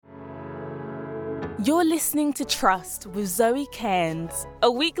You're listening to Trust with Zoe Cairns,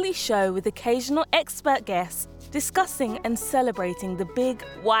 a weekly show with occasional expert guests discussing and celebrating the big,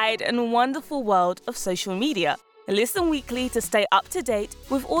 wide and wonderful world of social media. Listen weekly to stay up to date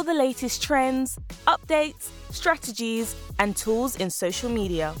with all the latest trends, updates, strategies and tools in social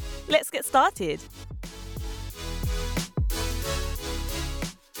media. Let's get started.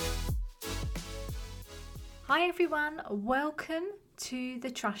 Hi everyone, welcome to The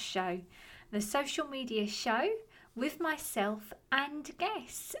Trust Show, the social media show with myself and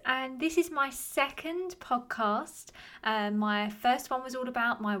guests. And this is my second podcast. My first one was all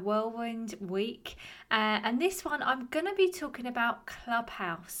about my whirlwind week. And this one I'm going to be talking about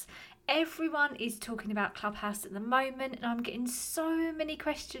Clubhouse. Everyone is talking about Clubhouse at the moment, and I'm getting so many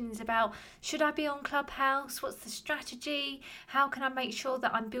questions about, should I be on Clubhouse? What's the strategy? How can I make sure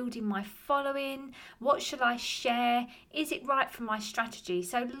that I'm building my following? What should I share? Is it right for my strategy?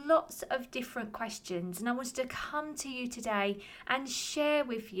 So lots of different questions, and I wanted to come to you today and share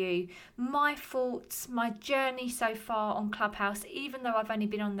with you my thoughts, my journey so far on Clubhouse, even though I've only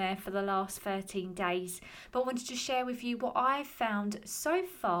been on there for the last 13 days. But I wanted to share with you what I've found so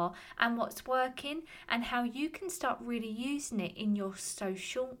far and what's working, and how you can start really using it in your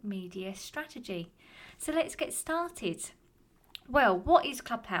social media strategy. So let's get started. Well, what is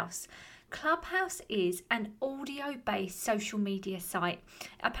Clubhouse? Clubhouse is an audio-based social media site.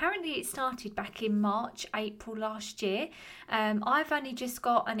 Apparently it started back in March, April last year. I've only just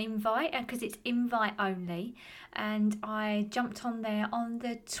got an invite because it's invite only, and I jumped on there on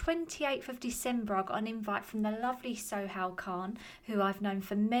the 28th of December. I got an invite from the lovely Sohail Khan, who I've known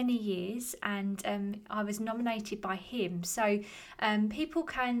for many years, and I was nominated by him. So people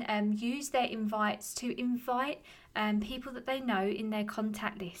can use their invites to invite people that they know in their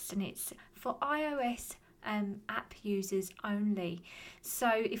contact list, and it's for iOS app users only. So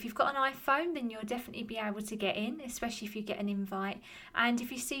if you've got an iPhone, then you'll definitely be able to get in, especially if you get an invite. And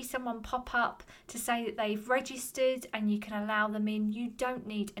if you see someone pop up to say that they've registered and you can allow them in, you don't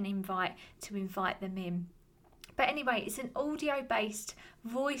need an invite to invite them in. But anyway, it's an audio-based,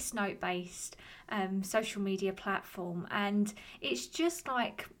 voice note-based social media platform, and it's just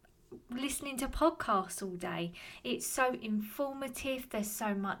like listening to podcasts all day. It's so informative, there's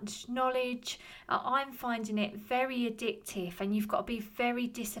so much knowledge. I'm finding it very addictive, and you've got to be very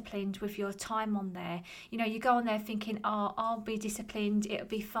disciplined with your time on there. You know, you go on there thinking, I'll be disciplined, it'll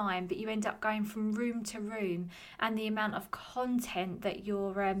be fine, but you end up going from room to room, and the amount of content that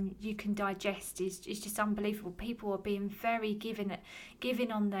you can digest is just unbelievable. People are being very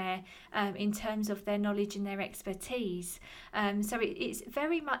giving on there in terms of their knowledge and their expertise. So it's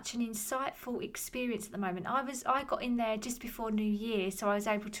very much an insightful experience at the moment. I got in there just before New Year, so I was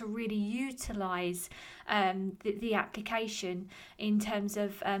able to really utilise the application in terms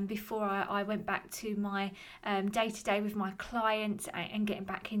of before I went back to my day-to-day with my clients and getting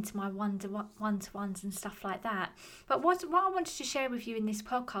back into my one-to-ones and stuff like that. But what I wanted to share with you in this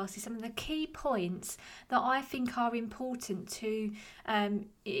podcast is some of the key points that I think are important to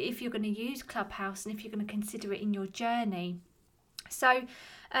if you're going to use Clubhouse and if you're going to consider it in your journey. So,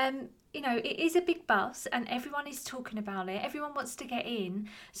 it is a big buzz and everyone is talking about it. Everyone wants to get in.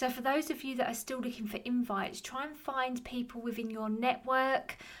 So for those of you that are still looking for invites, try and find people within your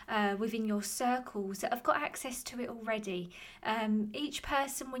network, within your circles that have got access to it already. Each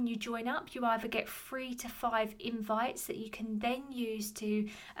person, when you join up, you either get 3 to 5 invites that you can then use to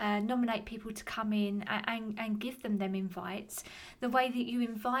nominate people to come in and give them invites. The way that you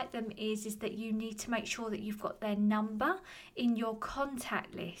invite them is that you need to make sure that you've got their number in your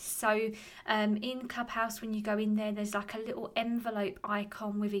contact list. So in Clubhouse, when you go in there, there's like a little envelope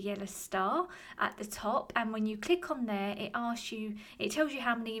icon with a yellow star at the top, and when you click on there, it tells you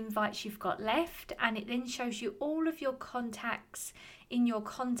how many invites you've got left, and it then shows you all of your contacts in your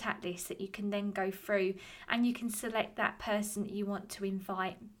contact list that you can then go through, and you can select that person that you want to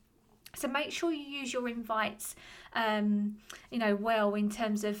invite. So make sure you use your invites, well, in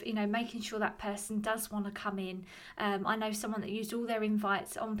terms of, making sure that person does want to come in. I know someone that used all their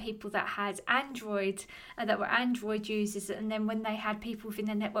invites on people that had Android, that were Android users, and then when they had people within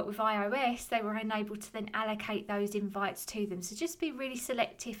their network with iOS, they were unable to then allocate those invites to them. So just be really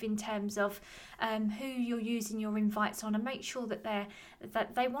selective in terms of who you're using your invites on, and make sure that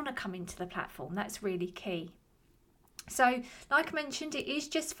they want to come into the platform. That's really key. So, like I mentioned, it is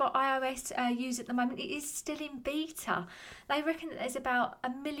just for iOS use at the moment. It is still in beta. They reckon that there's about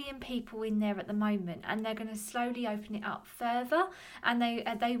 1 million people in there at the moment, and they're going to slowly open it up further, and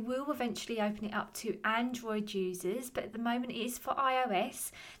they will eventually open it up to Android users. But at the moment, it is for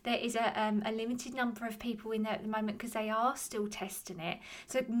iOS. There is a limited number of people in there at the moment because they are still testing it.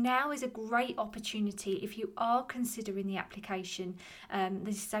 So now is a great opportunity if you are considering the application,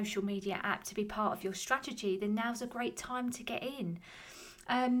 the social media app, to be part of your strategy. Then now's a great time to get in.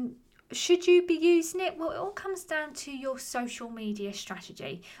 Should you be using it? Well, it all comes down to your social media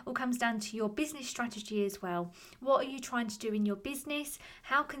strategy. It all comes down to your business strategy as well. What are you trying to do in your business?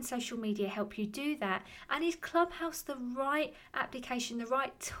 How can social media help you do that? And is Clubhouse the right application, the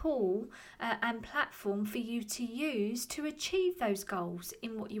right tool and platform for you to use to achieve those goals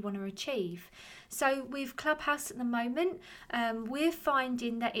in what you want to achieve? So with Clubhouse at the moment, we're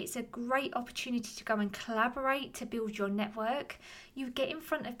finding that it's a great opportunity to go and collaborate, to build your network. You get in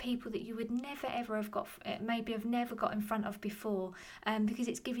front of people that you would never ever have never got in front of before, because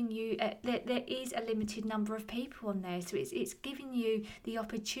it's giving you there is a limited number of people on there, so it's giving you the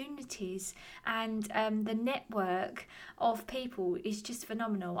opportunities, and the network of people is just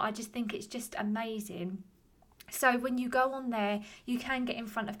phenomenal. I just think it's just amazing. So when you go on there, you can get in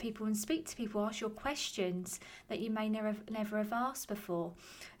front of people and speak to people, ask your questions that you may never have asked before.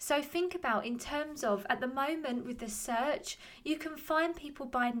 So think about, in terms of, at the moment with the search, you can find people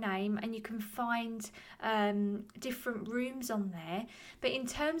by name and you can find different rooms on there. But in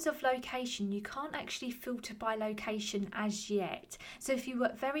terms of location, you can't actually filter by location as yet. So if you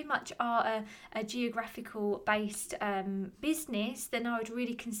very much are a geographical based business, then I would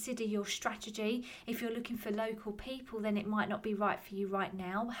really consider your strategy. If you're looking for local people, then it might not be right for you right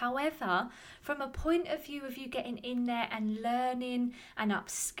now. However, from a point of view of you getting in there and learning and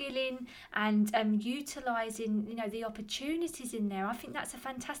upskilling and utilising, the opportunities in there, I think that's a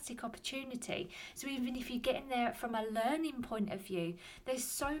fantastic opportunity. So even if you get in there from a learning point of view, there's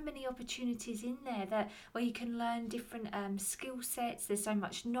so many opportunities in there where you can learn different skill sets. There's so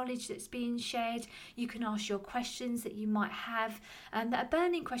much knowledge that's being shared. You can ask your questions that you might have, that are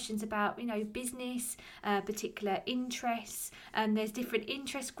burning questions about business, particular interests, and there's different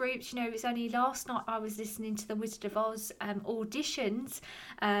interest groups. It was only last night I was listening to the Wizard of Oz auditions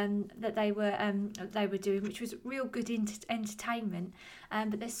that they were doing, which was real good entertainment.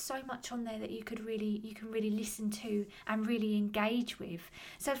 But there's so much on there that you can really listen to and really engage with.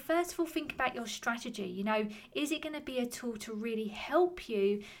 So first of all, think about your strategy. Is it going to be a tool to really help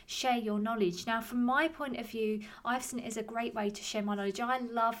you share your knowledge? Now, from my point of view, I've seen it as a great way to share my knowledge. I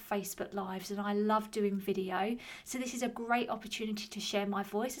love Facebook Lives and I love doing video. So this is a great opportunity to share my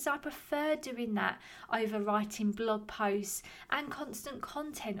voice, as I prefer doing that over writing blog posts and constant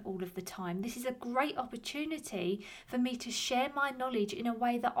content all of the time. This is a great opportunity for me to share my knowledge in a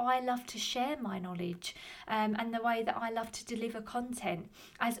way that I love to share my knowledge, and the way that I love to deliver content,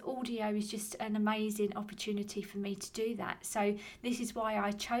 as audio is just an amazing opportunity for me to do that. So this is why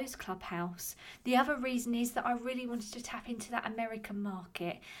I chose Clubhouse. The other reason is that I really wanted to tap into that American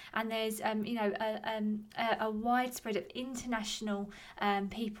market, and there's a widespread of international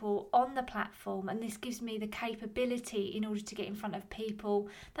people on the platform, and this gives me the capability in order to get in front of people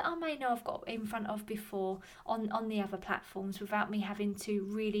that I may not have got in front of before on the other platforms, without me having to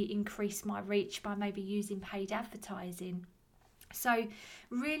really increase my reach by maybe using paid advertising. So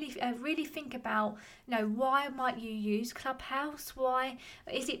really think about, why might you use Clubhouse?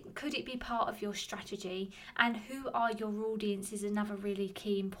 Could it be part of your strategy? And who are your audience is another really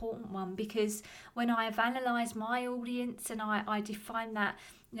key important one, because when I have analysed my audience and I define that,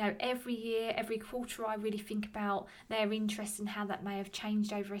 every year, every quarter, I really think about their interests and how that may have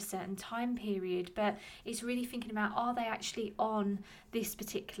changed over a certain time period. But it's really thinking about, are they actually on this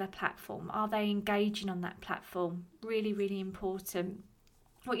particular platform? Are they engaging on that platform? Really, really important.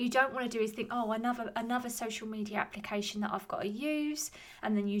 What you don't want to do is think, another social media application that I've got to use,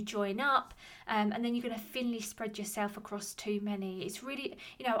 and then you join up, and then you're going to thinly spread yourself across too many. It's really,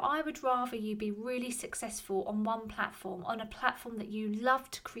 I would rather you be really successful on one platform, on a platform that you love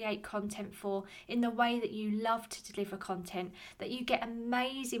to create content for, in the way that you love to deliver content, that you get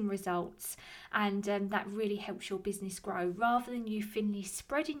amazing results, and that really helps your business grow, rather than you thinly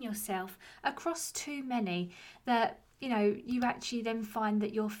spreading yourself across too many that you actually then find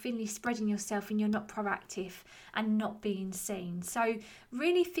that you're thinly spreading yourself and you're not proactive and not being seen. So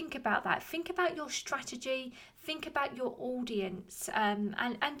really think about that. Think about your strategy. think about your audience, and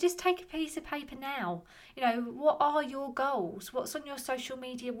just take a piece of paper now. You know, what are your goals? What's on your social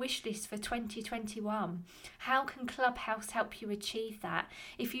media wish list for 2021? How can Clubhouse help you achieve that?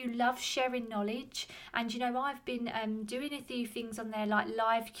 If you love sharing knowledge, and you know, I've been doing a few things on there like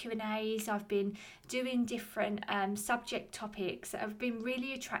live Q&As. I've been doing different subject topics that have been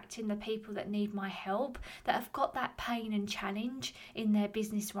really attracting the people that need my help, that have got that pain and challenge in their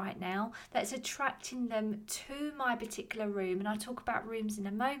business right now, that's attracting them to my particular room. And I'll talk about rooms in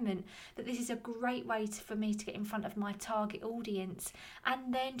a moment, but this is a great way for me to get in front of my target audience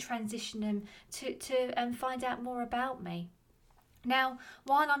and then transition them to find out more about me. Now,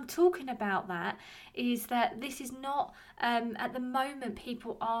 while I'm talking about that, is that this is not, at the moment,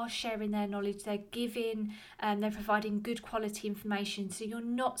 people are sharing their knowledge, they're giving, they're providing good quality information. So you're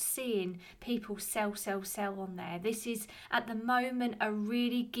not seeing people sell on there. This is, at the moment, a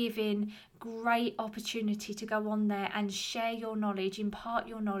really giving, great opportunity to go on there and share your knowledge, impart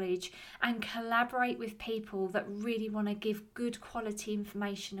your knowledge, and collaborate with people that really want to give good quality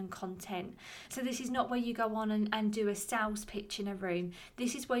information and content. So this is not where you go on and do a sales pitch in a room.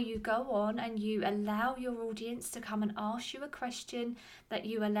 This is where you go on and you allow your audience to come and ask you a question, that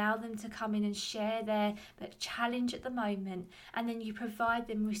you allow them to come in and share their challenge at the moment, and then you provide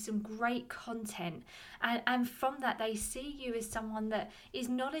them with some great content, and from that they see you as someone that is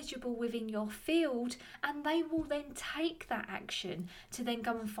knowledgeable within your field, and they will then take that action to then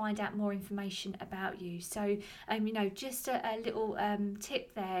go and find out more information about you. So you know, just a little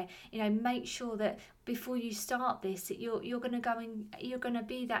tip there, you know, make sure that before you start this, that you're going to go and you're going to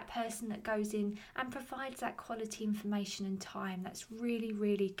be that person that goes in and provides that quality information and time. That's really,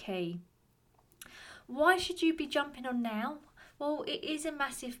 really key. Why should you be jumping on now? Well, it is a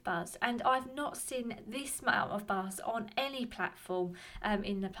massive buzz, and I've not seen this amount of buzz on any platform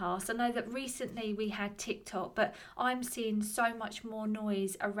in the past. I know that recently we had TikTok, but I'm seeing so much more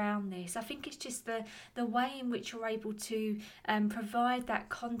noise around this. I think it's just the way in which you're able to provide that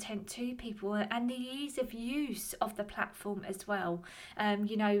content to people, and the ease of use of the platform as well.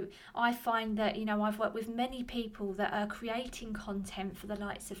 You know, I find that, you know, I've worked with many people that are creating content for the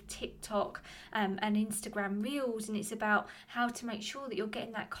likes of TikTok and Instagram Reels, and it's about how to make sure that you're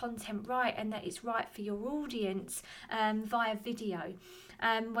getting that content right and that it's right for your audience via video.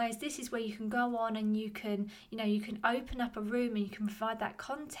 Whereas this is where you can go on and you can open up a room and you can provide that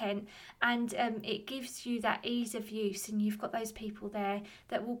content, and it gives you that ease of use, and you've got those people there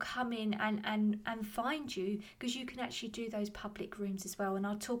that will come in and find you, because you can actually do those public rooms as well. And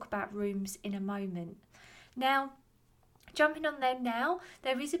I'll talk about rooms in a moment. Now, jumping on there now,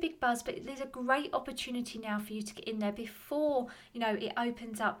 there is a big buzz, but there's a great opportunity now for you to get in there before, you know, it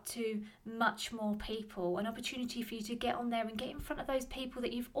opens up to much more people. An opportunity for you to get on there and get in front of those people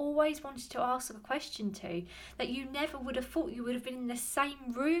that you've always wanted to ask a question to, that you never would have thought you would have been in the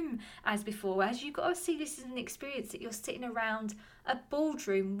same room as before. As you've got to see this as an experience, that you're sitting around a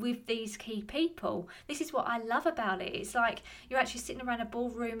boardroom with these key people. This is what I love about it. It's like you're actually sitting around a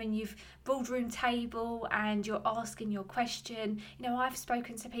boardroom and you've boardroom table and you're asking your question. You know, I've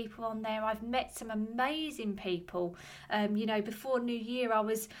spoken to people on there. I've met some amazing people. You know, before New Year, I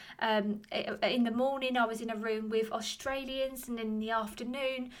was in the morning I was in a room with Australians, and in the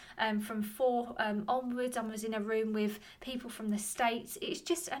afternoon from 4 onwards I was in a room with people from the States. It's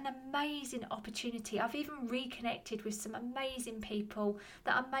just an amazing opportunity. I've even reconnected with some amazing people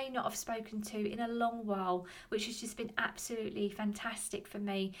that I may not have spoken to in a long while, which has just been absolutely fantastic for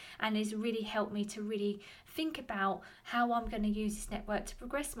me, and has really helped me to really think about how I'm going to use this network to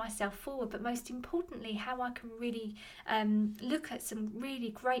progress myself forward, but most importantly how I can really look at some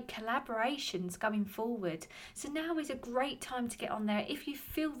really great collaborations going forward. So now is a great time to get on there if you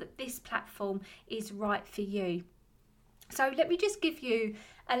feel that this platform is right for you. So let me just give you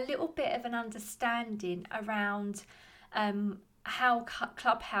a little bit of an understanding around how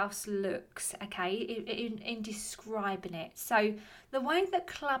Clubhouse looks, okay, in describing it. So the way that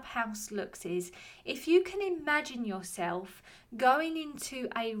Clubhouse looks is, if you can imagine yourself going into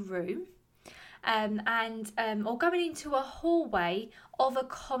a room or going into a hallway of a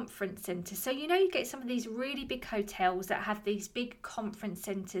conference centre. So you know, you get some of these really big hotels that have these big conference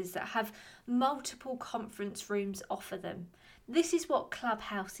centres that have multiple conference rooms offer them. This is what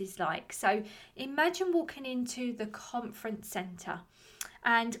Clubhouse is like. So imagine walking into the conference centre,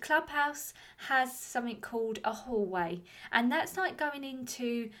 and Clubhouse has something called a hallway, and that's like going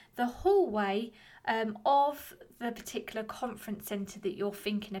into the hallway of the particular conference centre that you're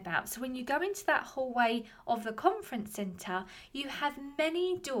thinking about. So when you go into that hallway of the conference centre, you have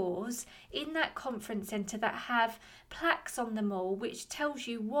many doors in that conference centre that have plaques on them all, which tells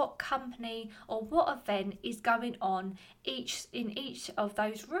you what company or what event is going on in each of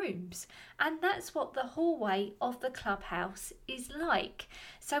those rooms. And that's what the hallway of the clubhouse is like.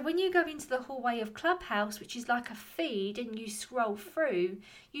 So when you go into the hallway of clubhouse, which is like a feed, and you scroll through,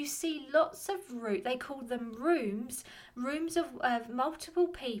 you see lots of they call them rooms of multiple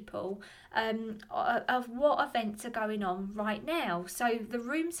people of what events are going on right now. So the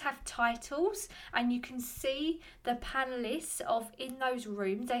rooms have titles, and you can see the panelists in those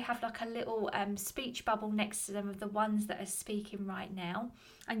rooms. They have like a little speech bubble next to them of the ones that are speaking right now,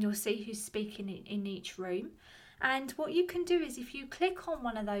 and you'll see who's speaking in each room. And what you can do is, if you click on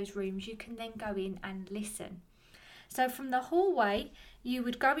one of those rooms, you can then go in and listen. So from the hallway, you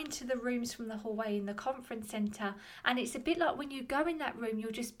would go into the rooms from the hallway in the conference centre, and it's a bit like when you go in that room,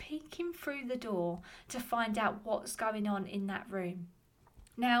 you're just peeking through the door to find out what's going on in that room.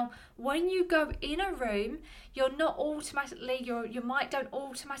 Now, when you go in a room, you're not automatically, your mic don't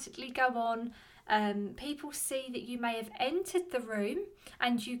automatically go on. People see that you may have entered the room,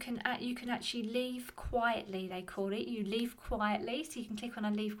 and you can actually leave quietly, they call it. You leave quietly, so you can click on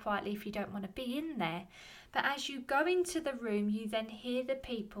a leave quietly if you don't want to be in there. But as you go into the room, you then hear the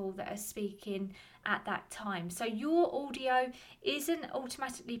people that are speaking at that time. So your audio isn't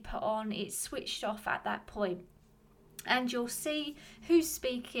automatically put on, it's switched off at that point. And you'll see who's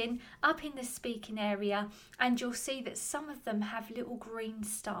speaking up in the speaking area, and you'll see that some of them have little green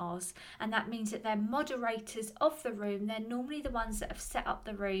stars, and that means that they're moderators of the room. They're normally the ones that have set up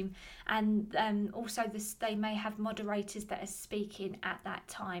the room, and also they may have moderators that are speaking at that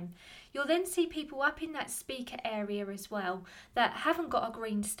time. You'll then see people up in that speaker area as well that haven't got a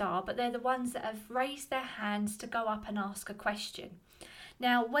green star, but they're the ones that have raised their hands to go up and ask a question.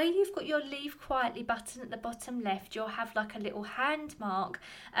 Now, where you've got your leave quietly button at the bottom left, you'll have like a little hand mark,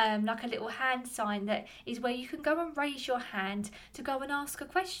 like a little hand sign that is where you can go and raise your hand to go and ask a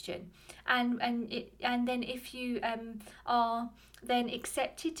question. And then if you are then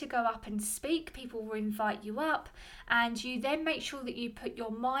accepted to go up and speak, people will invite you up, and you then make sure that you put your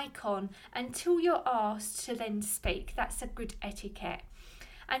mic on until you're asked to then speak. That's a good etiquette.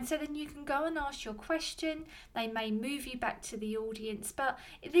 And so then you can go and ask your question. They may move you back to the audience, but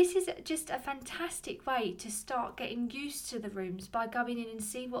this is just a fantastic way to start getting used to the rooms by going in and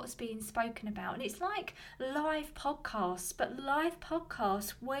see what's being spoken about. And it's like live podcasts, but live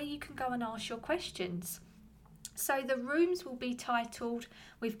podcasts where you can go and ask your questions. So the rooms will be titled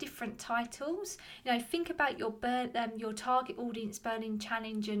with different titles. You know, think about your target audience burning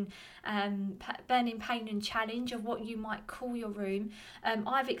challenge and burning pain and challenge of what you might call your room.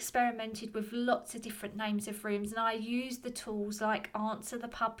 I've experimented with lots of different names of rooms, and I use the tools like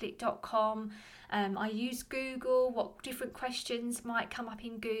answerthepublic.com. I use Google, what different questions might come up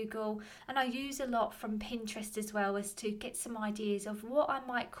in Google, and I use a lot from Pinterest as well, as to get some ideas of what I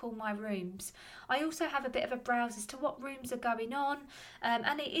might call my rooms. I also have a bit of a browse as to what rooms are going on,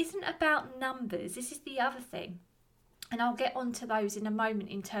 and it isn't about numbers. This is the other thing. And I'll get onto those in a moment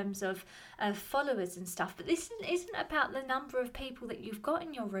in terms of followers and stuff. But this isn't about the number of people that you've got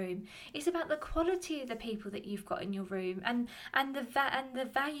in your room. It's about the quality of the people that you've got in your room, and the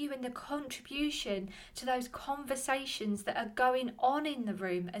value and the contribution to those conversations that are going on in the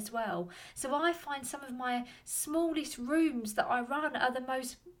room as well. So I find some of my smallest rooms that I run are the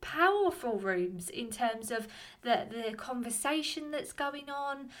most powerful rooms in terms of the conversation that's going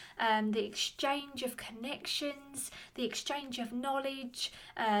on, the exchange of connections, the exchange of knowledge,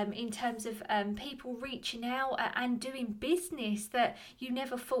 in terms of people reaching out and doing business that you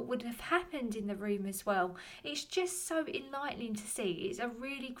never thought would have happened in the room as well. It's just so enlightening to see. It's a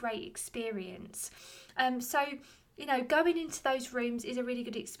really great experience. So you know, going into those rooms is a really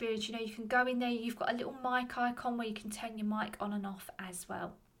good experience. You know, you can go in there, you've got a little mic icon where you can turn your mic on and off as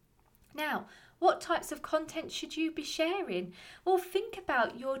well. Now, what types of content should you be sharing? Well, think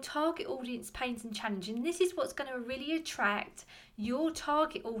about your target audience pains and challenge, and this is what's going to really attract your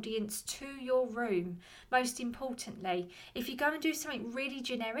target audience to your room. Most importantly, if you go and do something really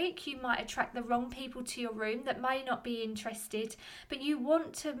generic, you might attract the wrong people to your room that may not be interested, but you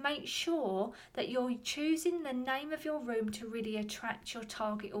want to make sure that you're choosing the name of your room to really attract your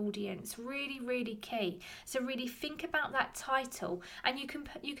target audience. Really, really key. So really think about that title, and you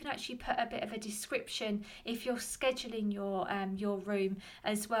can actually put a bit of a description if you're scheduling your room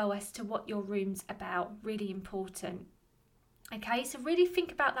as well as to what your room's about. Really important. Okay, so really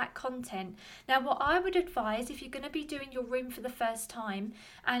think about that content. Now, what I would advise if you're going to be doing your room for the first time,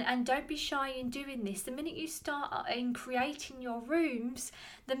 and don't be shy in doing this, the minute you start in creating your rooms,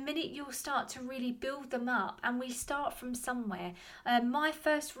 the minute you'll start to really build them up, and we start from somewhere. My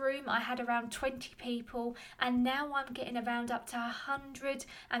first room, I had around 20 people, and now I'm getting around up to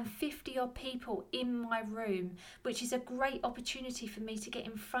 150 odd people in my room, which is a great opportunity for me to get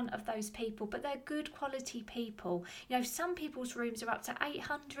in front of those people, but they're good quality people. You know, some people's rooms are up to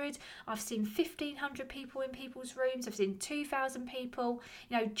 800. I've seen 1,500 people in people's rooms. I've seen 2,000 people.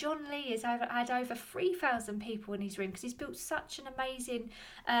 You know, John Lee has had over 3,000 people in his room because he's built such an amazing,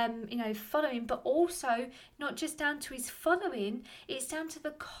 following, but also not just down to his following, it's down to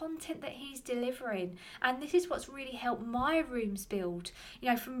the content that he's delivering. And this is what's really helped my rooms build.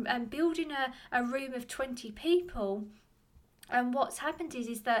 You know, from building a room of 20 people. And what's happened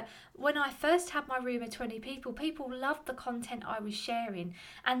is that when I first had my room of 20 people, people loved the content I was sharing.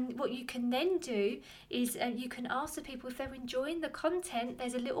 And what you can then do is you can ask the people if they're enjoying the content.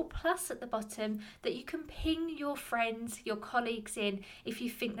 There's a little plus at the bottom that you can ping your friends, your colleagues in if you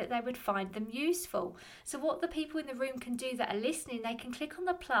think that they would find them useful. So what the people in the room can do that are listening, they can click on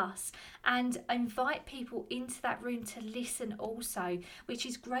the plus and invite people into that room to listen also, which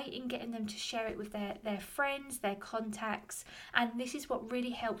is great in getting them to share it with their friends, their contacts. And this is what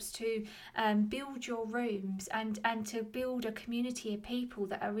really helps to build your rooms and to build a community of people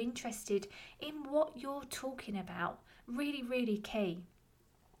that are interested in what you're talking about. Really, really key.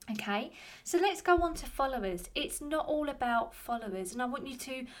 Okay, so let's go on to followers. It's not all about followers, and I want you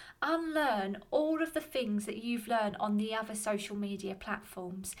to unlearn all of the things that you've learned on the other social media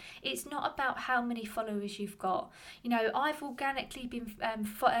platforms. It's not about how many followers you've got. You know, I've organically been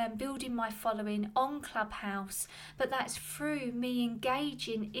building my following on Clubhouse, but that's through me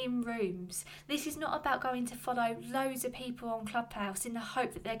engaging in rooms. This is not about going to follow loads of people on Clubhouse in the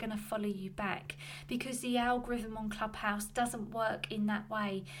hope that they're going to follow you back, because the algorithm on Clubhouse doesn't work in that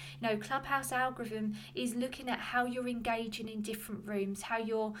way. You know, Clubhouse algorithm is looking at how you're engaging in different rooms, how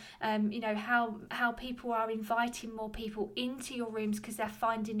you're, how people are inviting more people into your rooms because they're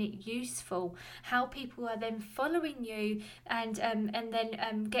finding it useful, how people are then following you and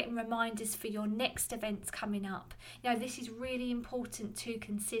then getting reminders for your next events coming up. You know, this is really important to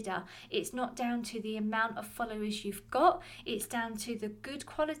consider. It's not down to the amount of followers you've got, it's down to the good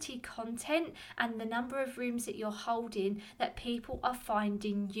quality content and the number of rooms that you're holding that people are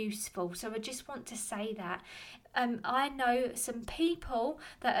finding useful. So I just want to say that I know some people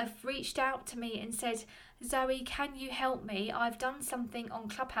that have reached out to me and said, Zoe, can you help me? I've done something on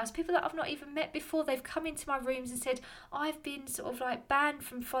Clubhouse. People that I've not even met before, they've come into my rooms and said, I've been sort of like banned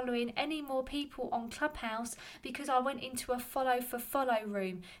from following any more people on Clubhouse because I went into a follow for follow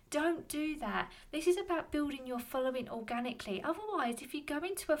room. Don't do that. This is about building your following organically. Otherwise, if you go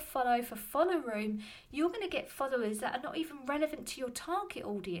into a follow for follow room, you're going to get followers that are not even relevant to your target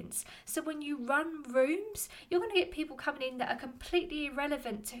audience. So when you run rooms, you're going to get people coming in that are completely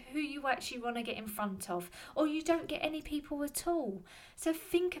irrelevant to who you actually want to get in front of. Or you don't get any people at all. So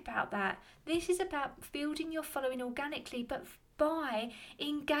think about that. This is about building your following organically, but by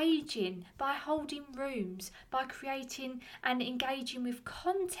engaging, by holding rooms, by creating and engaging with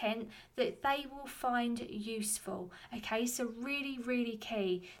content that they will find useful. Okay, so really, really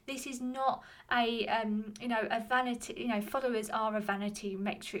key. This is not a vanity. Followers are a vanity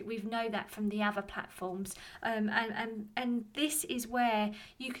metric. We know that from the other platforms, and this is where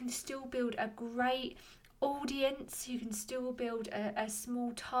you can still build a great audience. You can still build a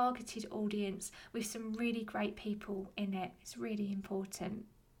small targeted audience with some really great people in it. It's really important.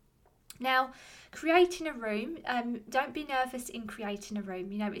 Now, creating a room, don't be nervous in creating a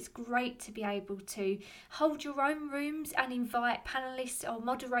room. You know, it's great to be able to hold your own rooms and invite panelists or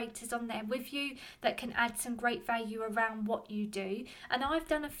moderators on there with you that can add some great value around what you do. And I've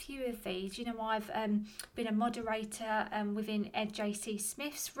done a few of these. You know, I've been a moderator within Ed J.C.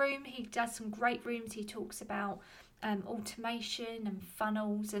 Smith's room. He does some great rooms. He talks about automation and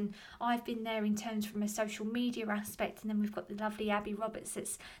funnels, and I've been there in terms from a social media aspect, and then we've got the lovely Abby Roberts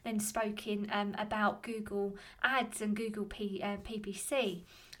that's then spoken about Google Ads and Google PPC.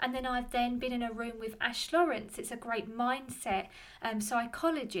 And then I've then been in a room with Ash Lawrence. It's a great mindset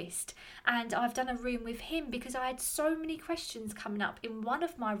psychologist, and I've done a room with him because I had so many questions coming up in one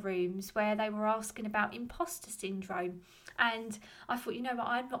of my rooms where they were asking about imposter syndrome. And I thought, you know what,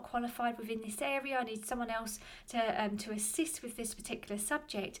 I'm not qualified within this area. I need someone else to assist with this particular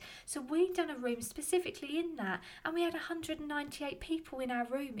subject. So we've done a room specifically in that, and we had 198 people in our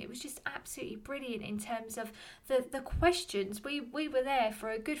room. It was just absolutely brilliant in terms of the questions. We were there for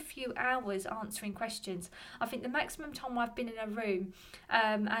a good good few hours answering questions. I think the maximum time I've been in a room,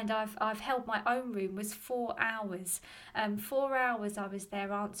 and I've held my own room, was 4 hours. 4 hours I was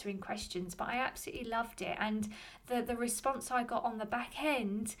there answering questions, but I absolutely loved it. And the response I got on the back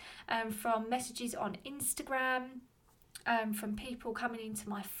end, from messages on Instagram, from people coming into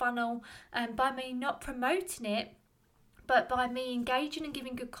my funnel, by me not promoting it, but by me engaging and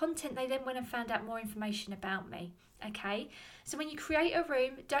giving good content, they then went and found out more information about me. Okay, so when you create a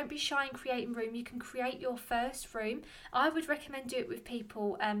room, don't be shy in creating room. You can create your first room. I would recommend do it with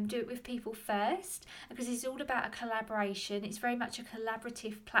people first, because it's all about a collaboration. It's very much a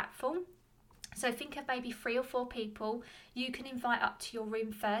collaborative platform. So think of maybe 3 or 4 people you can invite up to your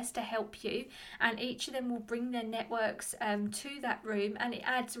room first to help you, and each of them will bring their networks to that room, and it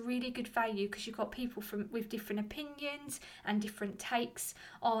adds really good value because you've got people with different opinions and different takes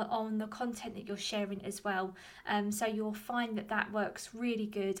on the content that you're sharing as well. So you'll find that works really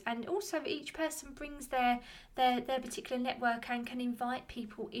good, and also each person brings their particular network and can invite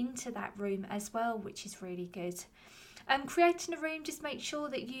people into that room as well, which is really good. Creating a room, just make sure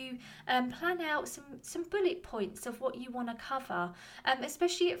that you plan out some bullet points of what you want to cover,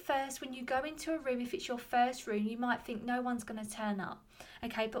 especially at first when you go into a room. If it's your first room, you might think no one's going to turn up.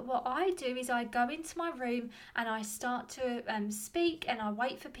 Okay, but what I do is I go into my room and I start to speak, and I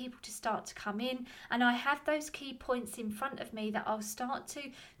wait for people to start to come in, and I have those key points in front of me that I'll start to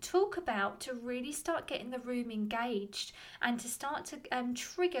talk about to really start getting the room engaged and to start to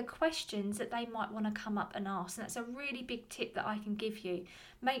trigger questions that they might want to come up and ask. And that's a really big tip that I can give you.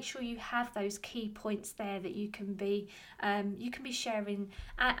 Make sure you have those key points there that you can be sharing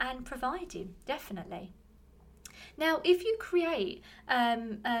and providing, definitely. Now, if you create,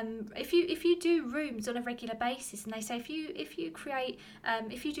 if you do rooms on a regular basis, and they say if you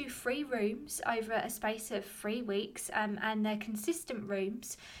do 3 rooms over a space of 3 weeks, and they're consistent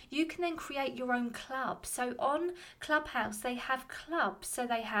rooms, you can then create your own club. So on Clubhouse, they have clubs. So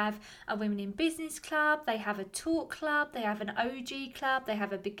they have a Women in Business club, they have a talk club, they have an OG club, they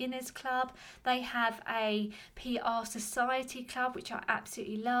have a beginners club, they have a PR Society club, which I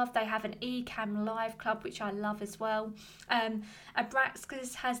absolutely love. They have an Ecamm Live club, which I love as well.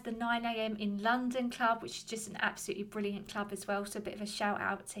 Abraxas has the 9 a.m. in London club, which is just an absolutely brilliant club as well, so a bit of a shout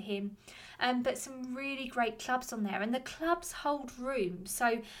out to him. But some really great clubs on there, and the clubs hold rooms.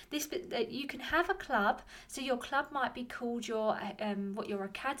 So you can have a club. So your club might be called what your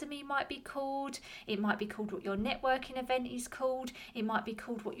academy might be called. It might be called what your networking event is called. It might be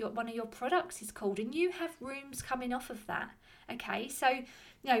called what one of your products is called, and you have rooms coming off of that. Okay, so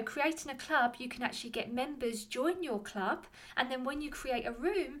creating a club, you can actually get members join your club, and then when you create a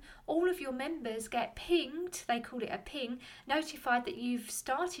room, all of your members get pinged, they call it a ping, notified that you've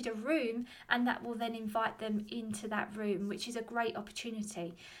started a room, and that will then invite them into that room, which is a great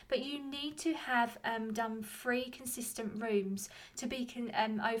opportunity. But you need to have done 3 consistent rooms to be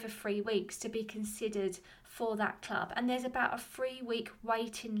over 3 weeks to be considered for that club, and there's about a 3-week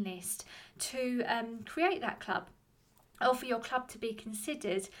waiting list to create that club, or for your club to be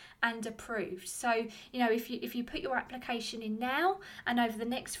considered and approved. So, if you put your application in now, and over the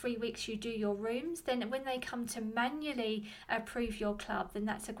next 3 weeks you do your rooms, then when they come to manually approve your club, then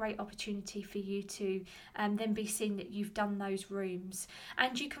that's a great opportunity for you to then be seen that you've done those rooms.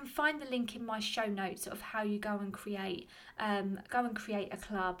 And you can find the link in my show notes of how you go and create a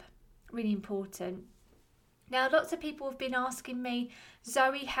club. Really important. Now, lots of people have been asking me,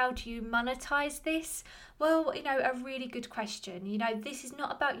 Zoe, how do you monetize this? Well, a really good question. This is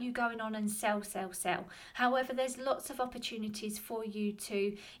not about you going on and sell. However, there's lots of opportunities for you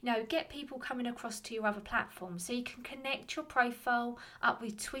to, get people coming across to your other platforms. So you can connect your profile up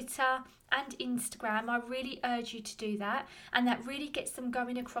with Twitter and Instagram. I really urge you to do that, and that really gets them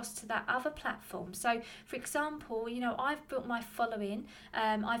going across to that other platform. So, for example, I've built my following.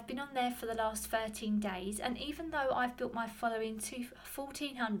 I've been on there for the last 13 days, and even though I've built my following to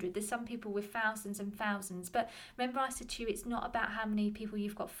 1,400, there's some people with thousands and thousands, but remember I said to you, it's not about how many people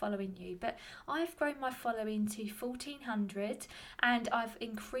you've got following you, but I've grown my following to 1,400, and I've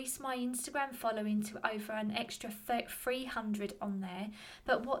increased my Instagram following to over an extra 300 on there.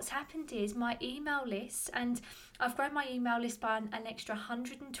 But what's happened is my email list, and I've grown my email list by an extra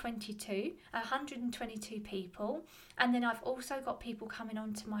 122 people, and then I've also got people coming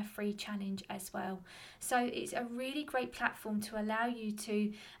on to my free challenge as well. So it's a really great platform to allow you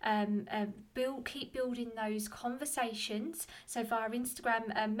to keep building those conversations. So via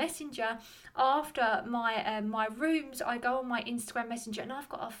Instagram Messenger, after my rooms, I go on my Instagram Messenger, and I've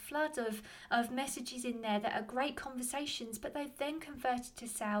got a flood of messages in there that are great conversations, but they've then converted to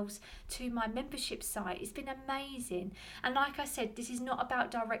sales to my membership site. It's been amazing. amazing. And like I said, this is not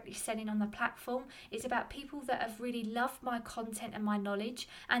about directly selling on the platform. It's about people that have really loved my content and my knowledge,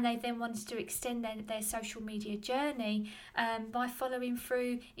 and they then wanted to extend their social media journey by following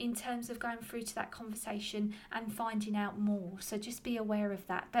through in terms of going through to that conversation and finding out more. So just be aware of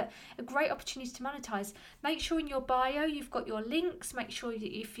that. But a great opportunity to monetize. Make sure in your bio you've got your links. Make sure that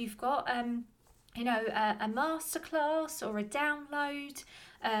if you've got a masterclass or a download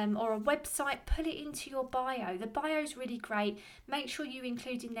or a website, put it into your bio. The bio is really great. Make sure you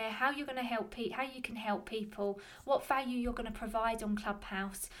include in there how you're going to help how you can help people, what value you're going to provide on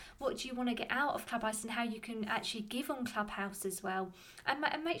Clubhouse, what do you want to get out of Clubhouse, and how you can actually give on Clubhouse as well. And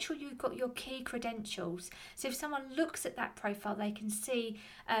make sure you've got your key credentials. So if someone looks at that profile, they can see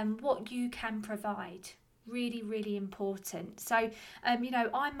what you can provide. Really, really important. So I'm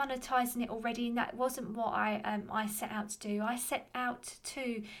monetizing it already, and that wasn't what I set out to do. I set out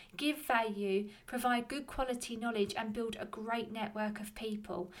to give value, provide good quality knowledge, and build a great network of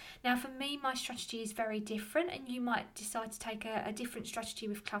people. Now for me, my strategy is very different, and you might decide to take a different strategy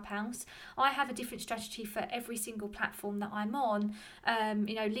with Clubhouse. I have a different strategy for every single platform that I'm on.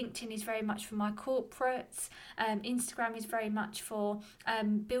 LinkedIn is very much for my corporates. Instagram is very much for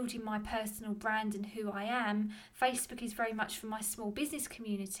building my personal brand and who I am. Facebook is very much for my small business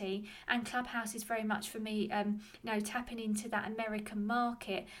community, and Clubhouse is very much for me tapping into that American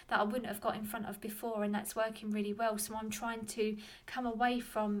market that I wouldn't have got in front of before, and that's working really well. So I'm trying to come away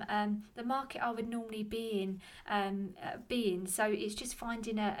from the market I would normally be in. So it's just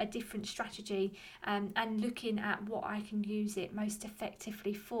finding a different strategy and looking at what I can use it most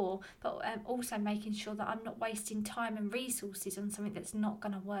effectively for, but also making sure that I'm not wasting time and resources on something that's not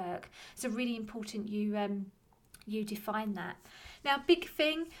going to work. So really important you define that. Now, big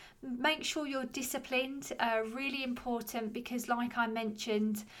thing, make sure you're disciplined. Really important, because like I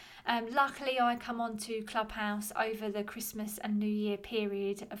mentioned, luckily I come onto Clubhouse over the Christmas and New Year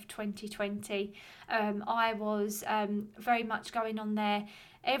period of 2020. I was very much going on there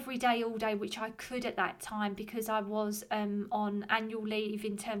every day, all day, which I could at that time, because I was on annual leave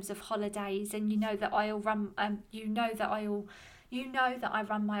in terms of holidays, and you know that I run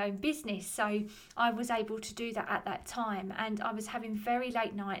my own business, so I was able to do that at that time, and I was having very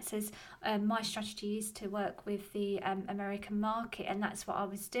late nights, as my strategy is to work with the American market, and that's what I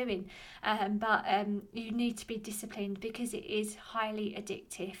was doing. But you need to be disciplined, because it is highly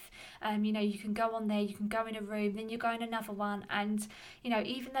addictive. You can go on there, you can go in a room, then you go in another one, and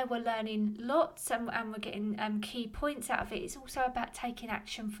even though we're learning lots and we're getting key points out of it, it's also about taking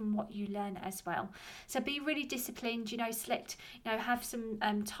action from what you learn as well. So be really disciplined. Select. Have some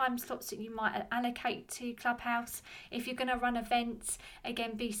time slots that you might allocate to Clubhouse. If you're going to run events,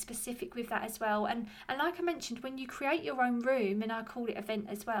 again, be specific with that as well. And like I mentioned, when you create your own room, and I call it event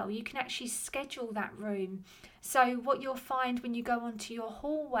as well, you can actually schedule that room. So what you'll find when you go onto your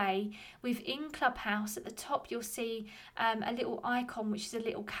hallway within Clubhouse, at the top you'll see a little icon, which is a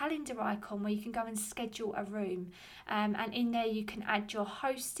little calendar icon, where you can go and schedule a room. And in there you can add your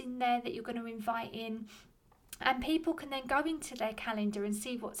host in there that you're going to invite in. And people can then go into their calendar and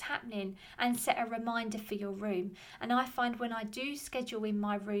see what's happening and set a reminder for your room. And I find when I do schedule in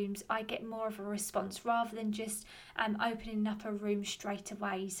my rooms, I get more of a response rather than just opening up a room straight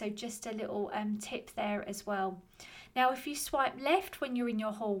away. So just a little tip there as well. Now, if you swipe left when you're in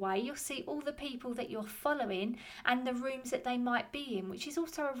your hallway, you'll see all the people that you're following and the rooms that they might be in, which is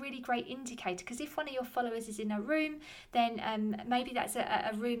also a really great indicator, because if one of your followers is in a room, then maybe that's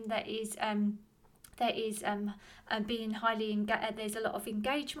a room that is being highly engaged, there's a lot of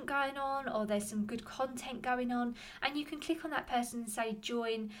engagement going on, or there's some good content going on, and you can click on that person and say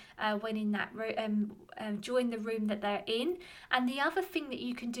join when in that room, join the room that they're in. And the other thing that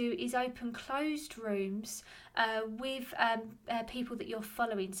you can do is open closed rooms with people that you're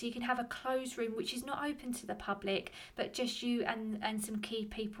following. So you can have a closed room which is not open to the public, but just you and some key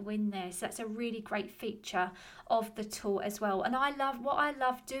people in there. So that's a really great feature of the tool as well. And I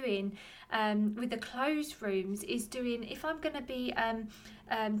love doing with the closed rooms is doing, if I'm going to be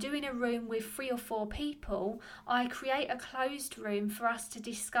doing a room with 3 or 4 people, I create a closed room for us to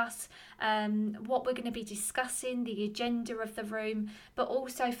discuss what we're going to be discussing, the agenda of the room, but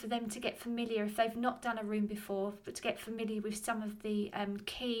also for them to get familiar, if they've not done a room before, but to get familiar with some of the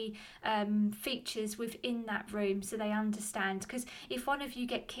key features within that room, so they understand. Because if one of you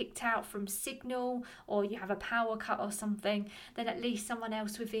get kicked out from Signal, or you have a power cut or something, then at least someone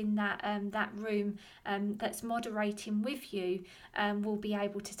else within that room that's moderating with you will be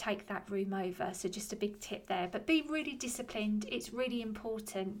able to take that room over. So just a big tip there. But be really disciplined. It's really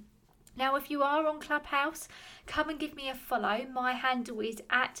important. Now, if you are on Clubhouse, come and give me a follow. My handle is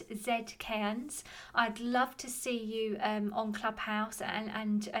 @ZCairns. I'd love to see you on Clubhouse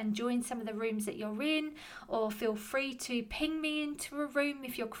and join some of the rooms that you're in, or feel free to ping me into a room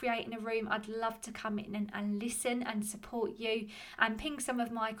if you're creating a room. I'd love to come in and listen and support you, and ping some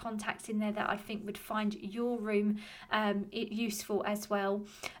of my contacts in there that I think would find your room useful as well.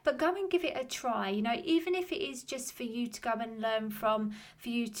 But go and give it a try, even if it is just for you to go and learn from, for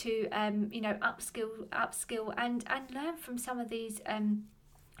you to upskill and learn from some of these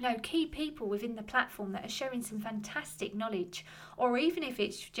key people within the platform that are sharing some fantastic knowledge, or even if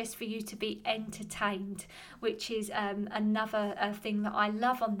it's just for you to be entertained, which is another thing that I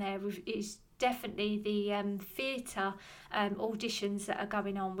love on there is definitely the theatre auditions that are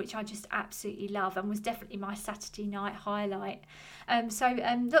going on, which I just absolutely love, and was definitely my Saturday night highlight. So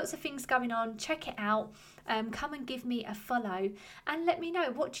lots of things going on. Check it out. Come and give me a follow and let me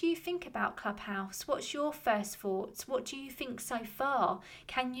know, what do you think about Clubhouse? What's your first thoughts? What do you think so far?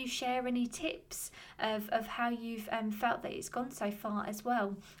 Can you share any tips of how you've felt that it's gone so far as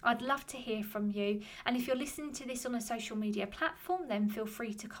well? I'd love to hear from you. And if you're listening to this on a social media platform, then feel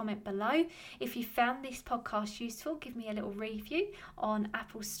free to comment below. If you found this podcast useful, give me a little review on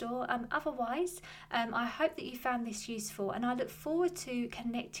Apple Store. Otherwise, I hope that you found this useful, and I look forward to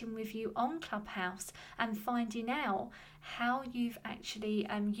connecting with you on Clubhouse and finding out how you've actually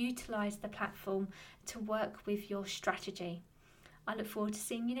utilised the platform to work with your strategy. I look forward to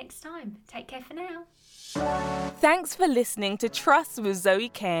seeing you next time. Take care for now. Thanks for listening to Trust with Zoe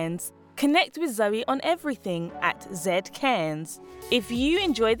Cairns. Connect with Zoe on everything @ZCairns. If you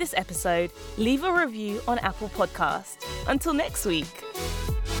enjoyed this episode, leave a review on Apple Podcasts. Until next week.